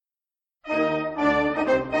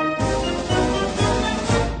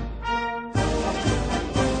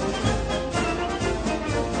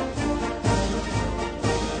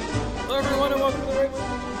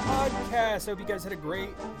podcast. I hope you guys had a great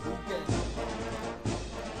weekend.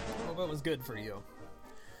 Hope it was good for you.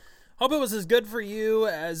 Hope it was as good for you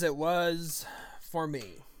as it was for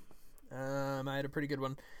me. I had a pretty good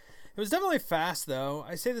one. It was definitely fast, though.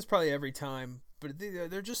 I say this probably every time, but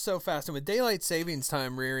they're just so fast. And with daylight savings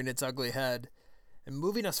time rearing its ugly head and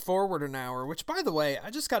moving us forward an hour, which, by the way, I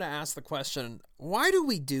just got to ask the question, why do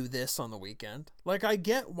we do this on the weekend? Like, I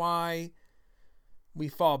get why we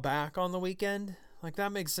fall back on the weekend. Like,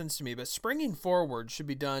 that makes sense to me. But springing forward should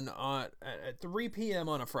be done at 3 p.m.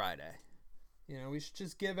 on a Friday. You know, we should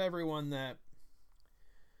just give everyone that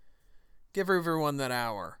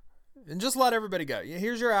hour. And just let everybody go.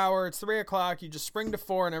 Here's your hour. It's 3 o'clock. You just spring to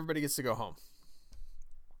 4 and everybody gets to go home.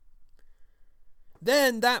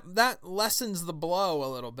 Then that lessens the blow a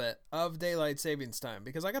little bit of daylight savings time.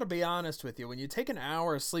 Because I got to be honest with you. When you take an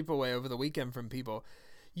hour of sleep away over the weekend from people,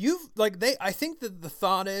 I think that the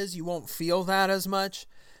thought is you won't feel that as much.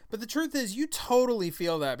 But the truth is you totally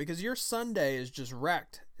feel that because your Sunday is just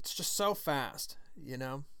wrecked. It's just so fast, you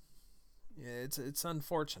know? It's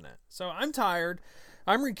unfortunate. So I'm tired.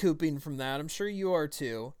 I'm recouping from that. I'm sure you are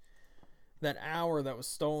too. That hour that was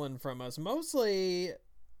stolen from us. Mostly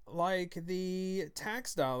like the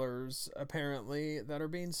tax dollars, apparently, that are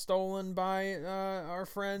being stolen by our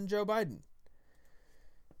friend Joe Biden.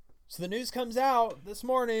 So the news comes out this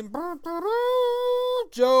morning.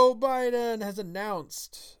 Joe Biden has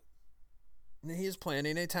announced he is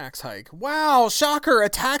planning a tax hike. Wow, shocker, a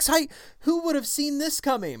tax hike? Who would have seen this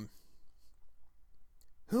coming?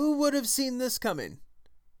 Who would have seen this coming?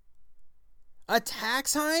 A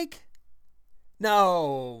tax hike?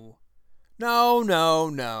 No.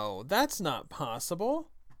 No. That's not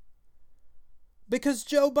possible. Because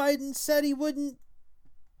Joe Biden said he wouldn't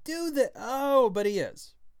do that. Oh, but he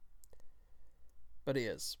is.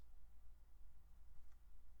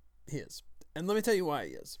 He is. And let me tell you why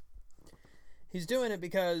he is. He's doing it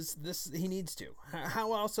because he needs to.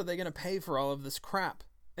 How else are they going to pay for all of this crap?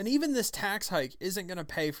 And even this tax hike isn't going to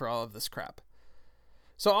pay for all of this crap.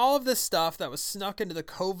 So all of this stuff that was snuck into the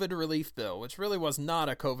COVID relief bill, which really was not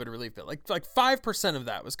a COVID relief bill, like 5% of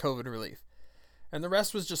that was COVID relief. And the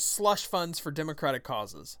rest was just slush funds for Democratic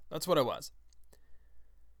causes. That's what it was.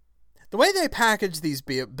 The way they package these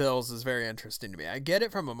bills is very interesting to me. I get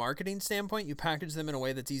it from a marketing standpoint. You package them in a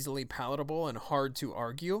way that's easily palatable and hard to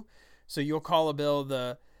argue. So you'll call a bill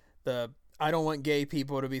the I don't want gay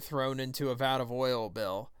people to be thrown into a vat of oil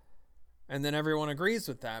bill. And then everyone agrees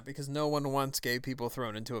with that because no one wants gay people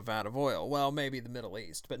thrown into a vat of oil. Well, maybe the Middle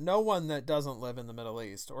East, but no one that doesn't live in the Middle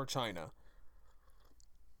East or China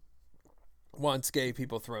wants gay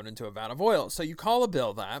people thrown into a vat of oil. So you call a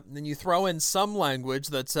bill that, and then you throw in some language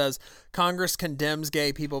that says Congress condemns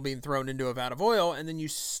gay people being thrown into a vat of oil, and then you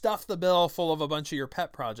stuff the bill full of a bunch of your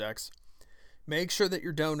pet projects. Make sure that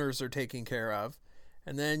your donors are taken care of,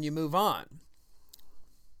 and then you move on.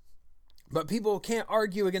 But people can't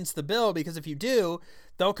argue against the bill because if you do,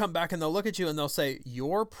 they'll come back and they'll look at you and they'll say,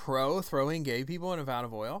 you're pro throwing gay people in a vat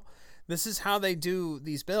of oil? This is how they do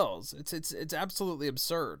these bills. It's absolutely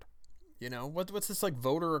absurd. You know, what's this like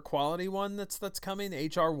voter equality one that's coming?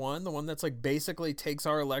 HR 1, the one that's like basically takes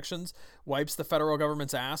our elections, wipes the federal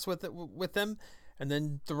government's ass with them, and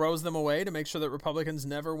then throws them away to make sure that Republicans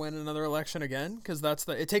never win another election again. Because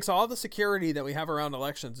it takes all the security that we have around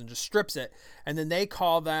elections and just strips it. And then they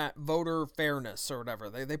call that voter fairness or whatever.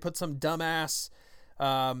 They put some dumbass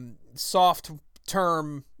soft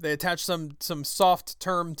term. They attach some soft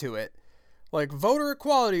term to it. Like voter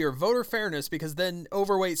equality or voter fairness, because then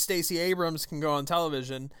overweight Stacey Abrams can go on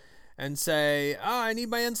television and say, I need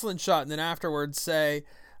my insulin shot. And then afterwards say,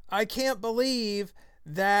 I can't believe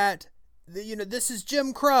that, this is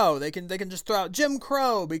Jim Crow. They can just throw out Jim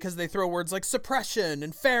Crow because they throw words like suppression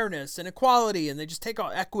and fairness and equality. And they just take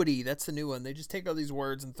all equity. That's the new one. They just take all these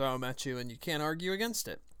words and throw them at you and you can't argue against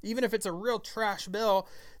it. Even if it's a real trash bill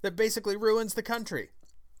that basically ruins the country.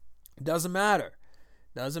 It doesn't matter.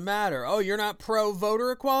 Doesn't matter. Oh, you're not pro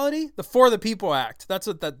voter equality? The For the People Act. That's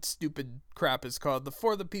what that stupid crap is called. The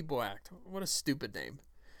For the People Act. What a stupid name.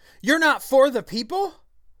 You're not for the people?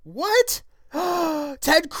 What?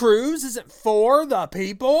 Ted Cruz isn't for the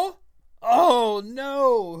people? Oh,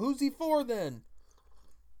 no. Who's he for then?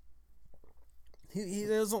 He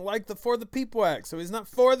doesn't like the For the People Act, so he's not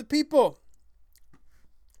for the people.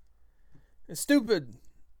 It's stupid.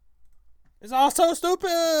 It's also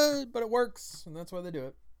stupid, but it works, and that's why they do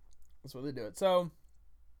it. So,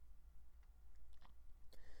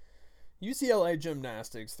 UCLA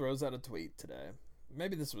Gymnastics throws out a tweet today.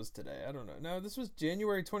 Maybe this was today. I don't know. No, this was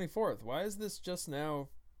January 24th. Why is this just now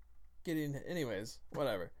getting... Anyways,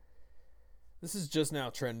 whatever. This is just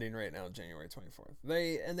now trending right now, January 24th.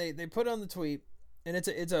 They put on the tweet, and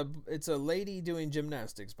it's a lady doing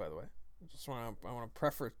gymnastics, by the way. I want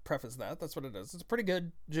to preface that. That's what it is. It's a pretty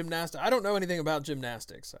good gymnastic. I don't know anything about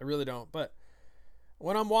gymnastics. I really don't. But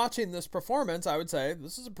when I'm watching this performance, I would say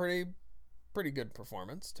this is a pretty good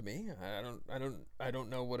performance to me. I don't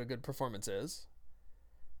know what a good performance is.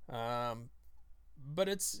 But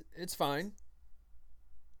it's fine.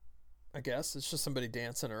 I guess it's just somebody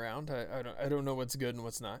dancing around. I don't know what's good and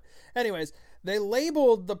what's not. Anyways, they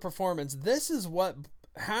labeled the performance. This is what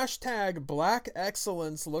hashtag Black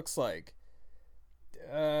Excellence looks like.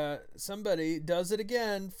 Somebody does it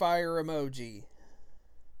again. Fire emoji.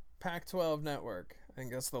 Pac-12 Network. I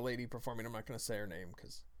think that's the lady performing. I'm not going to say her name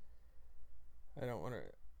because I don't want to.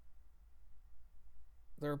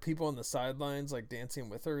 There are people on the sidelines like dancing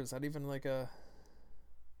with her. Is that even like a?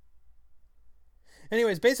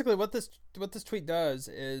 Anyways, basically what this tweet does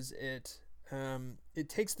is it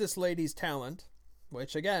takes this lady's talent,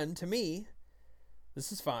 which again, to me,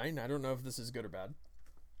 this is fine. I don't know if this is good or bad.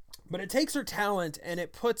 But it takes her talent and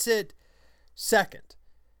it puts it second.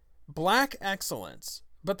 Black excellence.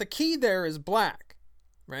 But the key there is black,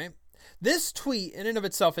 right? This tweet in and of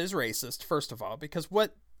itself is racist, first of all, because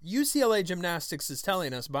what UCLA Gymnastics is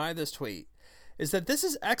telling us by this tweet is that this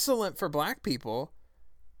is excellent for black people.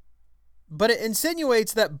 But it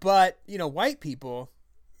insinuates that, white people,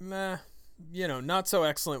 not so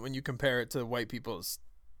excellent when you compare it to white people's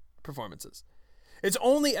performances. It's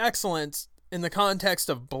only excellent in the context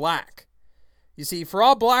of black. You see, for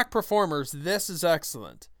all black performers, this is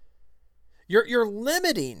excellent. You're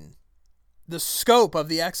limiting the scope of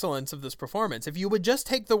the excellence of this performance. If you would just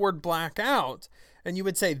take the word black out and you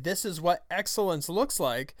would say this is what excellence looks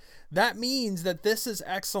like, that means that this is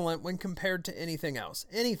excellent when compared to anything else.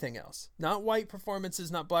 Anything else. Not white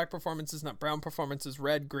performances, not black performances, not brown performances,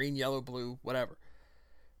 red, green, yellow, blue, whatever.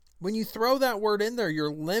 When you throw that word in there,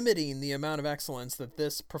 you're limiting the amount of excellence that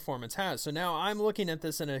this performance has. So now I'm looking at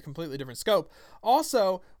this in a completely different scope.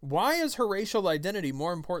 Also, why is her racial identity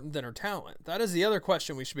more important than her talent? That is the other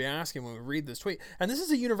question we should be asking when we read this tweet. And this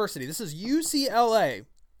is a university. This is UCLA.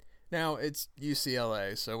 Now, it's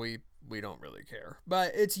UCLA, so we don't really care.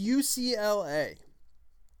 But it's UCLA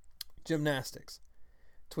Gymnastics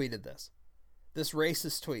tweeted this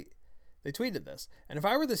racist tweet. They tweeted this. And if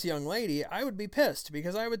I were this young lady, I would be pissed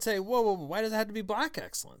because I would say, whoa, why does it have to be black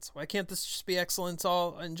excellence? Why can't this just be excellence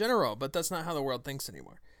all in general? But that's not how the world thinks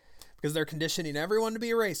anymore because they're conditioning everyone to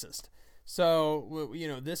be a racist. So,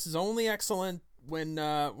 this is only excellent when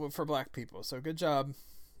for black people. So good job.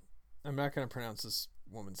 I'm not going to pronounce this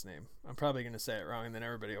woman's name. I'm probably going to say it wrong and then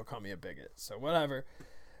everybody will call me a bigot. So whatever.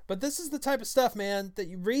 But this is the type of stuff, man, that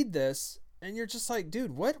you read this and you're just like,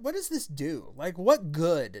 dude, what does this do? Like, what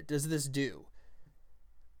good does this do?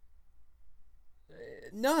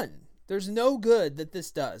 None. There's no good that this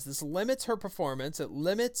does. This limits her performance. It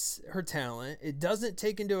limits her talent. It doesn't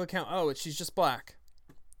take into account, she's just black.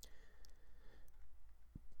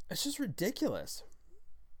 It's just ridiculous.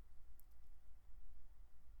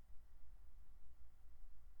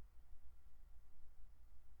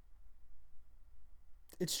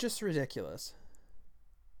 It's just ridiculous.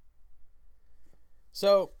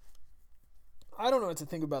 So, I don't know what to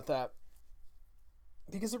think about that.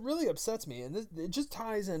 Because it really upsets me. And it just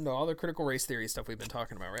ties into all the critical race theory stuff we've been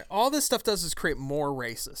talking about, right? All this stuff does is create more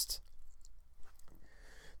racists.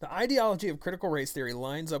 The ideology of critical race theory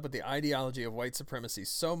lines up with the ideology of white supremacy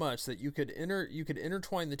so much that you could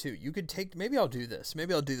intertwine the two. You could take, maybe I'll do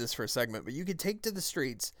this for a segment, but you could take to the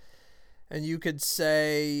streets and you could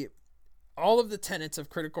say all of the tenets of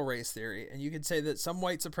critical race theory, and you could say that some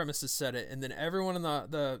white supremacist said it, and then everyone on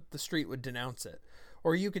the street would denounce it.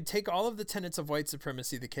 Or you could take all of the tenets of white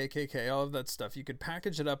supremacy, the KKK, all of that stuff, you could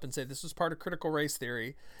package it up and say this was part of critical race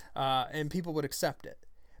theory, and people would accept it.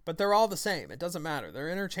 But they're all the same. It doesn't matter. They're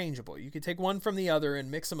interchangeable. You could take one from the other and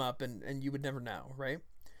mix them up, and you would never know, right?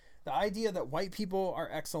 The idea that white people are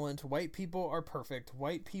excellent, white people are perfect,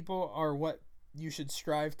 white people are what you should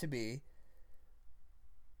strive to be,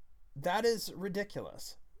 that is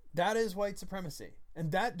ridiculous. That is white supremacy.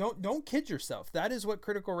 And that don't kid yourself. That is what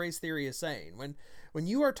critical race theory is saying. When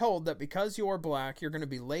you are told that because you're black, you're going to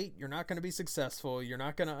be late, you're not going to be successful, you're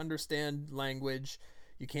not going to understand language,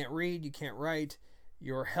 you can't read, you can't write,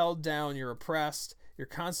 you're held down, you're oppressed, you're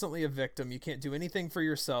constantly a victim, you can't do anything for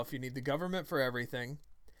yourself, you need the government for everything.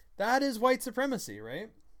 That is white supremacy, right?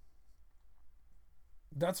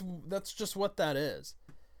 That's just what that is.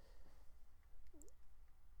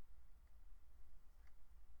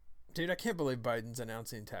 Dude, I can't believe Biden's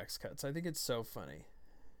announcing tax cuts. I think it's so funny.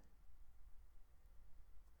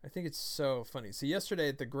 So yesterday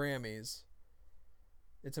at the Grammys,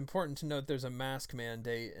 It's important to note there's a mask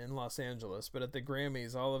mandate in Los Angeles, but at the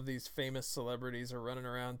Grammys, all of these famous celebrities are running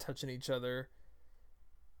around touching each other.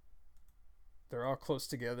 They're all close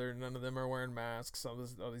together. None of them are wearing masks. All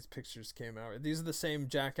these pictures came out. These are the same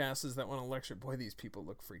jackasses that want to lecture. Boy, these people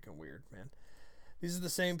look freaking weird, man. These are the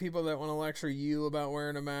same people that want to lecture you about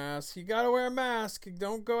wearing a mask. You got to wear a mask.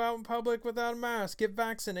 Don't go out in public without a mask. Get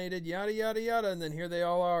vaccinated, yada, yada, yada. And then here they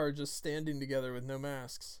all are just standing together with no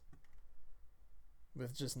masks.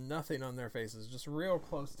 With just nothing on their faces. Just real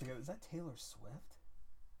close together. Is that Taylor Swift?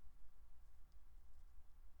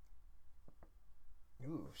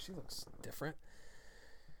 Ooh, she looks different.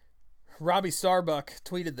 Robbie Starbuck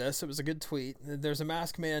tweeted this. It was a good tweet. There's a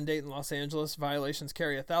mask mandate in Los Angeles. Violations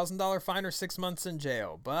carry a $1,000 fine or 6 months in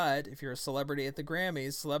jail. But if you're a celebrity at the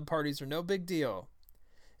Grammys, celeb parties are no big deal.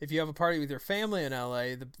 If you have a party with your family in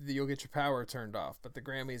LA, you'll get your power turned off. But the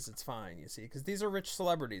Grammys, it's fine, you see. Because these are rich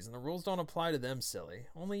celebrities, and the rules don't apply to them, silly.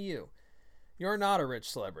 Only you. You're not a rich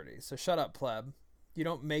celebrity, so shut up, pleb. You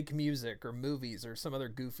don't make music or movies or some other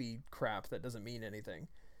goofy crap that doesn't mean anything.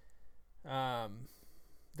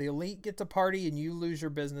 The elite get to party and you lose your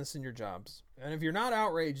business and your jobs. And if you're not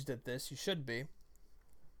outraged at this, you should be.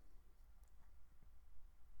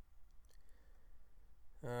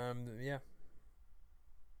 Yeah.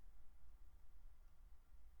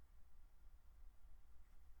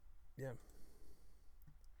 Yeah.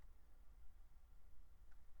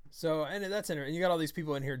 So, and that's interesting. And you got all these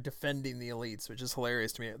people in here defending the elites, which is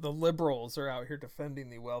hilarious to me. The liberals are out here defending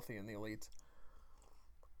the wealthy and the elites.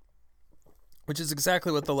 Which is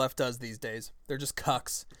exactly what the left does these days. They're just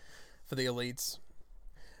cucks for the elites.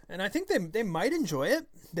 And I think they might enjoy it.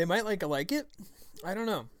 They might like it. I don't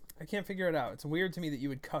know. I can't figure it out. It's weird to me that you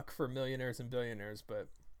would cuck for millionaires and billionaires, but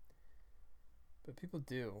people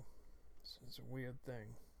do. It's a weird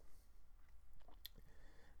thing.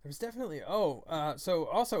 There's definitely... so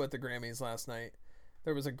also at the Grammys last night,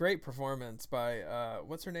 there was a great performance by,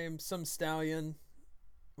 what's her name? Some stallion...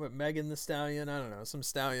 Megan Thee Stallion, I don't know, some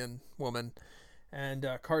stallion woman, and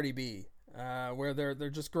Cardi B, where they're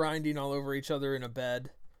just grinding all over each other in a bed,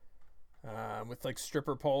 with like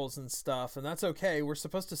stripper poles and stuff, and that's okay. We're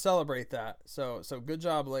supposed to celebrate that. So good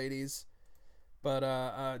job, ladies. But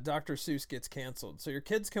Dr. Seuss gets canceled, so your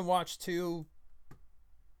kids can watch two.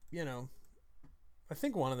 You know, I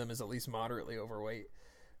think one of them is at least moderately overweight.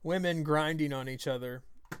 Women grinding on each other,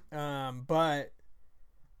 but.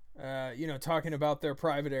 Talking about their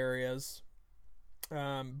private areas.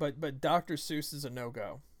 But Dr. Seuss is a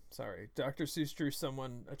no-go. Sorry. Dr. Seuss drew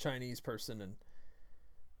a Chinese person, and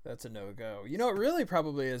that's a no-go. It really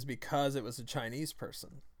probably is because it was a Chinese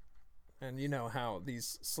person. And you know how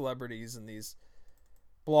these celebrities and these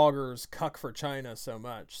bloggers cuck for China so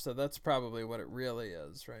much. So that's probably what it really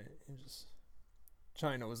is, right?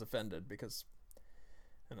 China was offended because...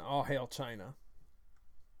 And all hail China.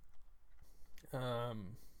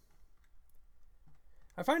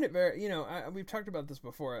 I find it very, we've talked about this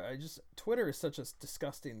before. Twitter is such a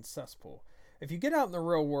disgusting cesspool. If you get out in the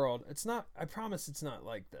real world, it's not, I promise it's not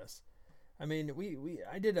like this. I mean,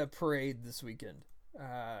 I did a parade this weekend.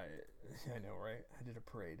 I know, right? I did a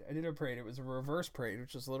parade. It was a reverse parade,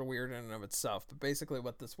 which is a little weird in and of itself. But basically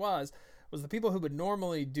what this was the people who would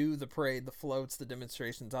normally do the parade, the floats, the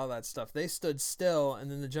demonstrations, all that stuff, they stood still,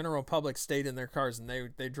 and then the general public stayed in their cars, and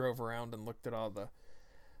they drove around and looked at all the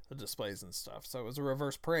displays and stuff. So it was a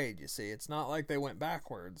reverse parade, you see. It's not like they went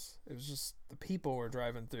backwards. It was just the people were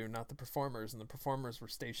driving through, not the performers, and the performers were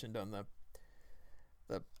stationed on the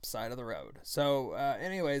side of the road. So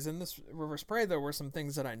anyways, in this reverse parade, there were some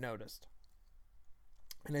things that I noticed.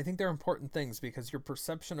 And I think they're important things because your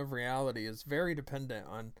perception of reality is very dependent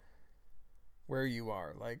on where you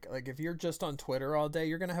are. Like if you're just on Twitter all day,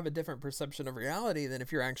 you're going to have a different perception of reality than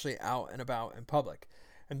if you're actually out and about in public.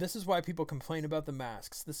 And this is why people complain about the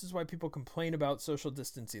masks. This is why people complain about social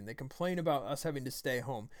distancing. They complain about us having to stay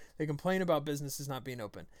home. They complain about businesses not being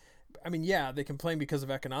open. I mean, yeah, they complain because of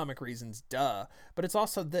economic reasons, duh. But it's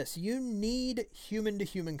also this. You need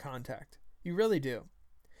human-to-human contact. You really do.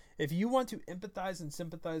 If you want to empathize and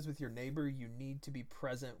sympathize with your neighbor, you need to be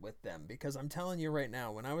present with them. Because I'm telling you right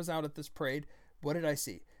now, when I was out at this parade, what did I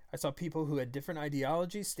see? I saw people who had different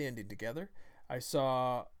ideologies standing together. I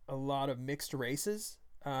saw a lot of mixed races.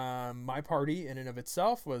 My party in and of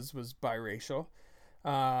itself was biracial.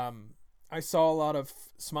 I saw a lot of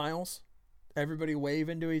smiles. Everybody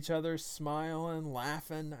waving to each other, smiling,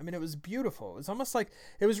 laughing. I mean, it was beautiful. It was almost like,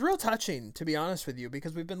 it was real touching, to be honest with you,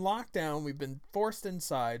 because we've been locked down. We've been forced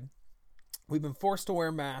inside. We've been forced to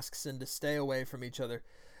wear masks and to stay away from each other.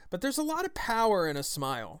 But there's a lot of power in a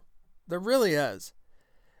smile. There really is.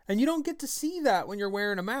 And you don't get to see that when you're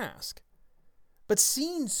wearing a mask. But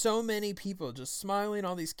seeing so many people just smiling,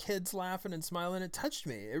 all these kids laughing and smiling, it touched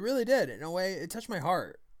me. It really did. In a way, it touched my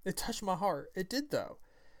heart. It touched my heart. It did, though.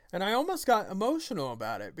 And I almost got emotional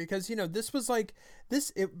about it because, this was like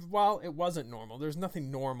this. While it wasn't normal, there's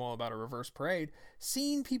nothing normal about a reverse parade.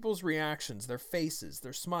 Seeing people's reactions, their faces,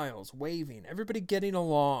 their smiles, waving, everybody getting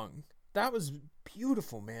along. That was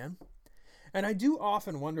beautiful, man. And I do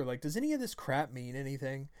often wonder, like, does any of this crap mean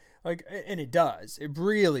anything? Like, and it does. It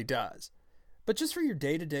really does. But just for your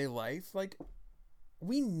day-to-day life, like,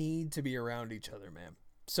 we need to be around each other, man.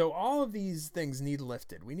 So all of these things need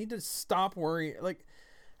lifted. We need to stop worrying. Like,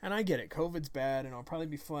 and I get it. COVID's bad, and I'll probably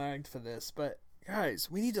be flagged for this. But, guys,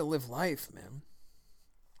 we need to live life, man.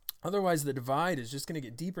 Otherwise, the divide is just going to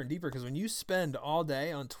get deeper and deeper. Because when you spend all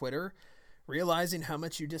day on Twitter realizing how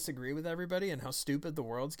much you disagree with everybody and how stupid the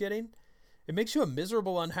world's getting, it makes you a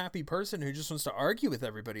miserable, unhappy person who just wants to argue with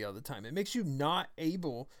everybody all the time. It makes you not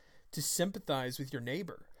able to sympathize with your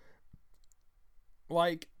neighbor.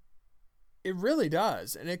 Like, it really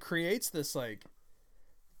does. And it creates this, like,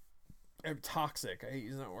 toxic, I hate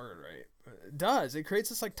using that word, right? It does. It creates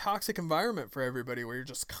this, like, toxic environment for everybody where you're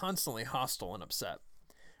just constantly hostile and upset.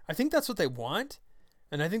 I think that's what they want.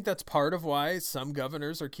 And I think that's part of why some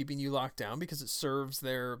governors are keeping you locked down, because it serves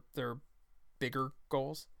their bigger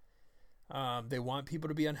goals. They want people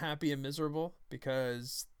to be unhappy and miserable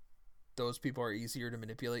because those people are easier to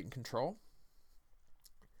manipulate and control.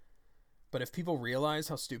 But if people realize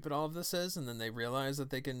how stupid all of this is, and then they realize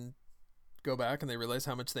that they can go back and they realize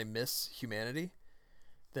how much they miss humanity,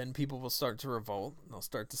 then people will start to revolt, and they'll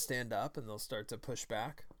start to stand up, and they'll start to push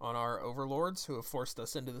back on our overlords who have forced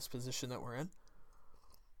us into this position that we're in,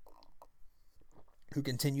 who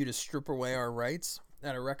continue to strip away our rights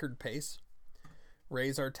at a record pace,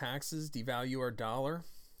 raise our taxes, devalue our dollar,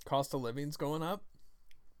 cost of living's going up.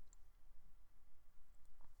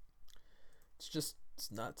 It's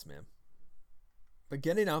nuts, man. But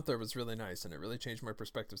getting out there was really nice, and it really changed my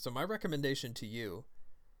perspective. So my recommendation to you,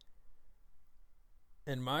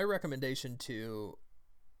 and my recommendation to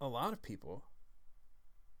a lot of people,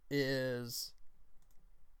 is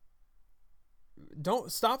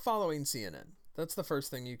don't stop following CNN. That's the first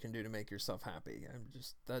thing you can do to make yourself happy.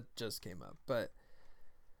 That just came up. But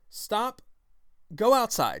go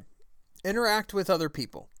outside, interact with other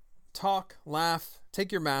people, talk, laugh,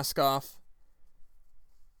 take your mask off,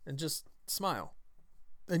 and just smile.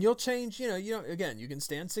 And you'll change, again, you can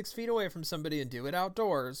stand 6 feet away from somebody and do it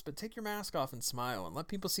outdoors, but take your mask off and smile and let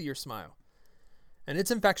people see your smile. And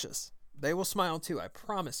it's infectious. They will smile too. I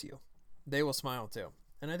promise you. They will smile too.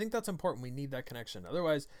 And I think that's important. We need that connection.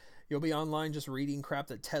 Otherwise, you'll be online just reading crap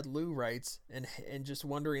that Ted Lieu writes and just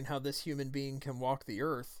wondering how this human being can walk the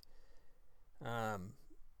earth.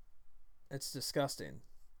 It's disgusting.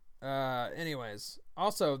 Anyways,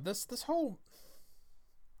 also this whole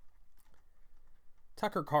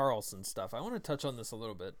Tucker Carlson stuff, I want to touch on this a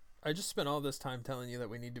little bit. I just spent all this time telling you that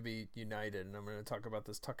we need to be united, and I'm going to talk about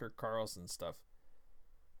this Tucker Carlson stuff.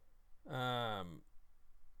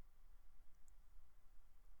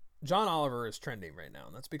 John Oliver is trending right now,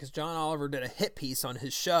 and that's because John Oliver did a hit piece on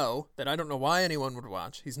his show that I don't know why anyone would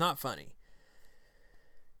watch. He's not funny.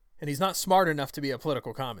 And he's not smart enough to be a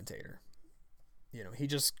political commentator. He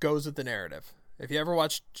just goes with the narrative. If you ever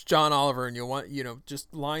watch John Oliver and you want,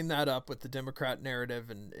 just line that up with the Democrat narrative,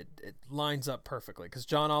 and it lines up perfectly, because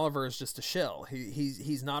John Oliver is just a shill.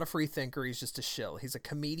 He's not a free thinker. He's just a shill. He's a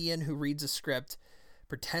comedian who reads a script,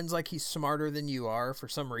 pretends like he's smarter than you are for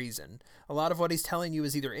some reason. A lot of what he's telling you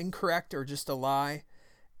is either incorrect or just a lie,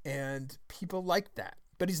 and people like that.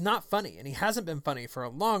 But he's not funny, and he hasn't been funny for a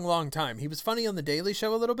long, long time. He was funny on The Daily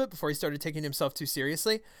Show a little bit before he started taking himself too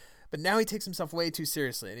seriously, but now he takes himself way too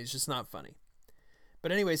seriously, and he's just not funny.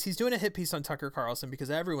 But anyways, he's doing a hit piece on Tucker Carlson because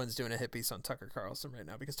everyone's doing a hit piece on Tucker Carlson right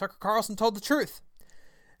now, because Tucker Carlson told the truth.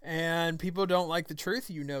 And people don't like the truth.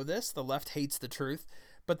 You know this. The left hates the truth.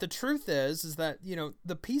 But the truth is that,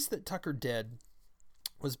 the piece that Tucker did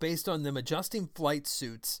was based on them adjusting flight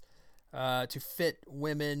suits to fit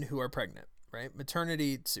women who are pregnant, right?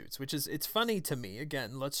 Maternity suits, it's funny to me.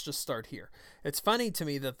 Again, let's just start here. It's funny to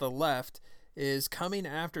me that the left is coming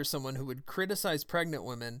after someone who would criticize pregnant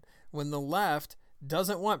women when the left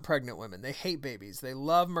doesn't want pregnant women. They hate babies. They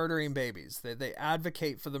love murdering babies. They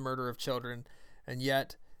advocate for the murder of children, and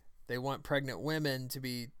yet they want pregnant women to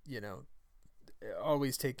be,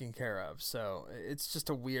 always taken care of. So it's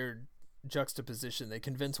just a weird juxtaposition. They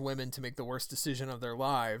convince women to make the worst decision of their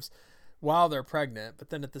lives while they're pregnant,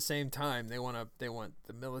 but then at the same time they want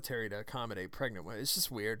the military to accommodate pregnant women. It's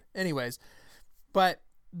just weird. Anyways, but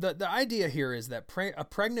the idea here is that a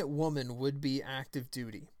pregnant woman would be active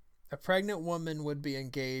duty. a pregnant woman would be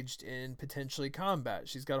engaged in potentially combat.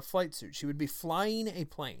 She's got a flight suit. She would be flying a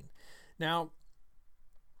plane. Now,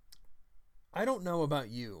 I don't know about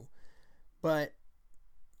you, but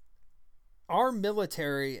our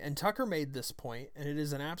military, and Tucker made this point, and it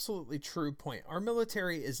is an absolutely true point. Our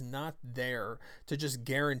military is not there to just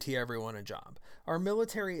guarantee everyone a job. Our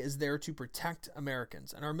military is there to protect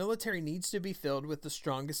Americans, and our military needs to be filled with the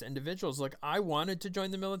strongest individuals. Like, I wanted to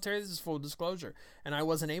join the military, this is full disclosure, and I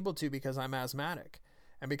wasn't able to because I'm asthmatic.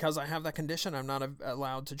 And because I have that condition, I'm not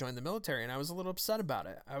allowed to join the military. And I was a little upset about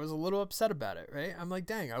it. Right? I'm like,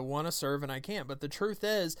 dang, I want to serve and I can't. But the truth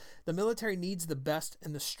is, the military needs the best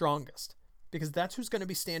and the strongest, because that's who's going to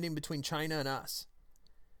be standing between China and us.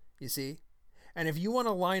 You see? And if you want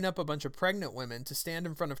to line up a bunch of pregnant women to stand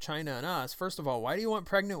in front of China and us, first of all, why do you want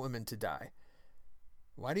pregnant women to die?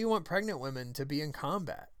 Why do you want pregnant women to be in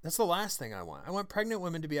combat? That's the last thing I want. I want pregnant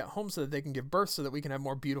women to be at home so that they can give birth, so that we can have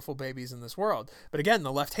more beautiful babies in this world. But again,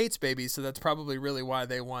 the left hates babies, so that's probably really why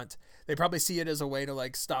they probably see it as a way to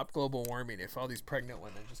like stop global warming if all these pregnant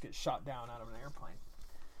women just get shot down out of an airplane.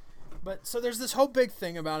 But so there's this whole big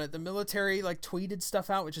thing about it. The military like tweeted stuff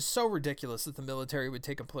out, which is so ridiculous that the military would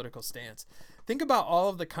take a political stance. Think about all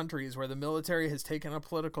of the countries where the military has taken a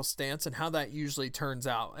political stance and how that usually turns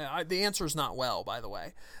out. The answer is not well, by the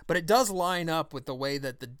way, but it does line up with the way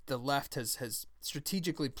that the left has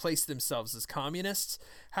strategically placed themselves as communists.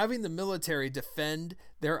 Having the military defend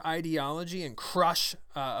their ideology and crush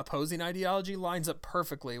opposing ideology lines up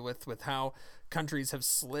perfectly with how countries have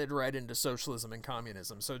slid right into socialism and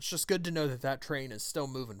communism. So it's just good to know that that train is still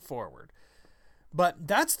moving forward. But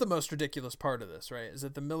that's the most ridiculous part of this, right? Is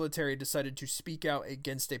that the military decided to speak out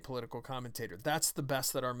against a political commentator. That's the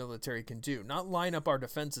best that our military can do. Not line up our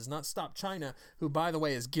defenses, not stop China, who, by the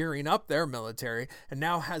way, is gearing up their military and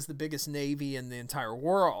now has the biggest navy in the entire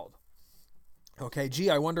world. Okay, gee,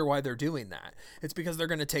 I wonder why they're doing that. It's because they're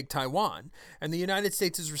going to take Taiwan. And the United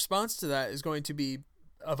States' response to that is going to be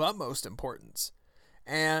of utmost importance.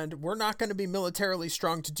 And we're not going to be militarily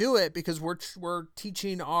strong to do it because we're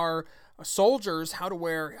teaching our soldiers how to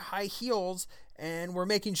wear high heels, and we're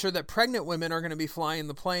making sure that pregnant women are going to be flying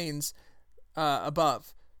the planes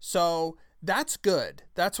above. So that's good.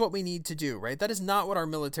 That's what we need to do, right? That is not what our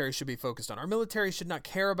military should be focused on. Our military should not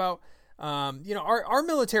care about, our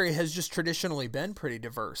military has just traditionally been pretty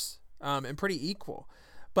diverse and pretty equal.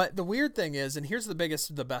 But the weird thing is, and here's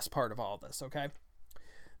the best part of all this, okay?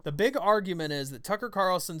 The big argument is that Tucker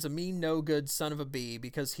Carlson's a mean, no good son of a bee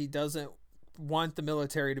because he doesn't want the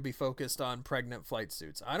military to be focused on pregnant flight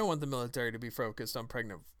suits. I don't want the military to be focused on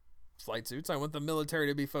pregnant flight suits. I want the military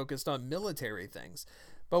to be focused on military things.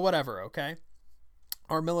 But whatever, okay?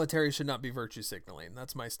 Our military should not be virtue signaling.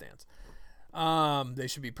 That's my stance. They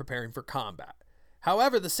should be preparing for combat.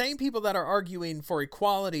 However, the same people that are arguing for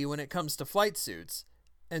equality when it comes to flight suits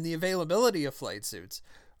and the availability of flight suits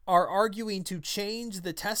are arguing to change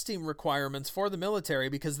the testing requirements for the military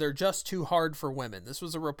because they're just too hard for women. This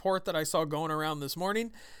was a report that I saw going around this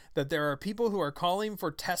morning that there are people who are calling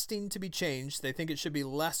for testing to be changed. They think it should be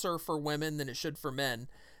lesser for women than it should for men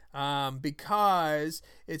because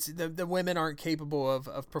it's the women aren't capable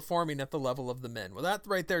of performing at the level of the men. Well, that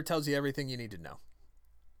right there tells you everything you need to know.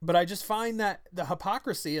 But I just find that the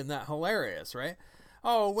hypocrisy in that hilarious, right?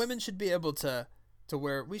 Oh, women should be able to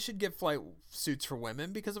where we should get flight suits for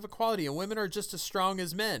women because of equality, and women are just as strong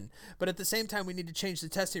as men. But at the same time, we need to change the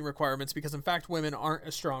testing requirements because, in fact, women aren't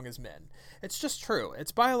as strong as men. It's just true.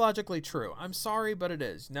 It's biologically true. I'm sorry, but it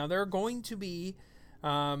is. Now, there are going to be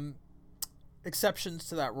exceptions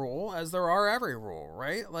to that rule, as there are every rule,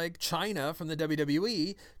 right? Like China from the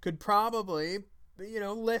WWE could probably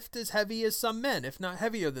lift as heavy as some men, if not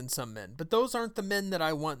heavier than some men. But those aren't the men that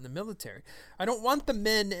I want in the military. I don't want the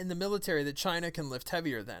men in the military that China can lift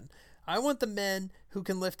heavier than. I want the men who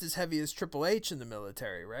can lift as heavy as Triple H in the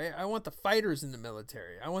military, right? I want the fighters in the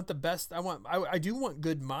military. I want the best. I do want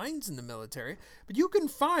good minds in the military, but you can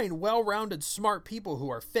find well-rounded, smart people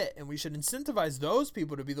who are fit, and we should incentivize those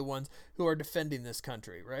people to be the ones who are defending this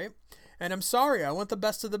country, right? And I'm sorry, I want the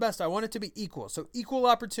best of the best. I want it to be equal. So equal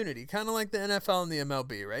opportunity, kind of like the NFL and the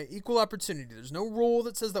MLB, right? Equal opportunity. There's no rule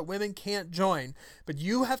that says that women can't join, but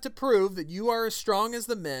you have to prove that you are as strong as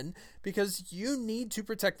the men because you need to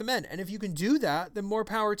protect the men. And if you can do that, then more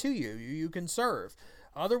power to you. You can serve.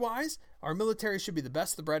 Otherwise, our military should be the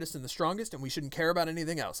best, the brightest, and the strongest, and we shouldn't care about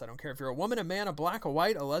anything else. I don't care if you're a woman, a man, a black, a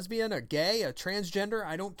white, a lesbian, a gay, a transgender.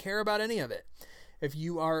 I don't care about any of it. If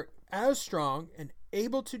you are as strong and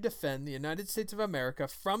able to defend the United States of America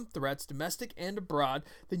from threats, domestic and abroad,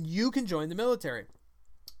 then you can join the military.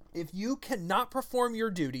 If you cannot perform your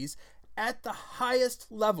duties at the highest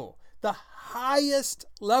level the highest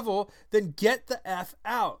level, then get the F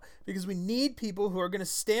out. Because we need people who are going to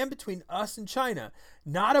stand between us and China,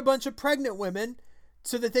 not a bunch of pregnant women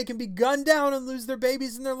so that they can be gunned down and lose their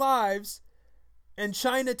babies and their lives. And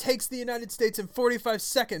China takes the United States in 45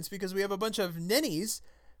 seconds because we have a bunch of ninnies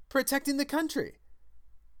protecting the country.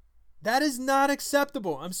 That is not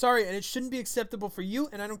acceptable. I'm sorry, and it shouldn't be acceptable for you,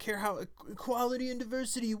 and I don't care how equality and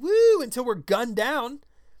diversity, woo, until we're gunned down,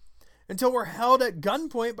 until we're held at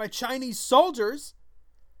gunpoint by Chinese soldiers.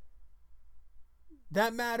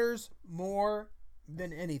 That matters more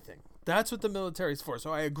than anything. That's what the military is for.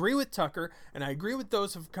 So I agree with Tucker, and I agree with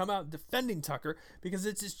those who've come out defending Tucker, because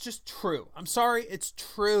it's just true. I'm sorry, it's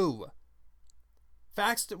true.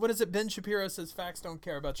 Facts, what is it? Ben Shapiro says facts don't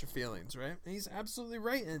care about your feelings, right? And he's absolutely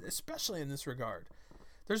right, especially in this regard.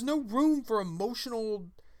 There's no room for emotional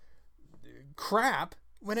crap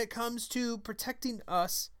when it comes to protecting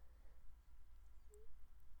us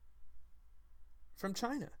from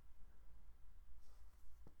China.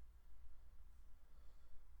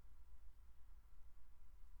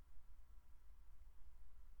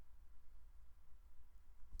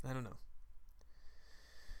 I don't know.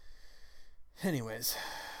 Anyways,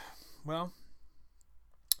 well,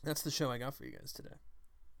 that's the show I got for you guys today.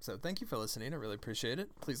 So thank you for listening. I really appreciate it.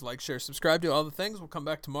 Please like, share, subscribe, do all the things. We'll come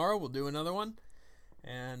back tomorrow. We'll do another one.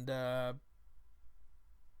 And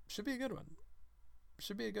should be a good one.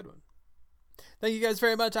 Thank you guys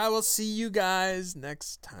very much. I will see you guys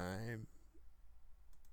next time.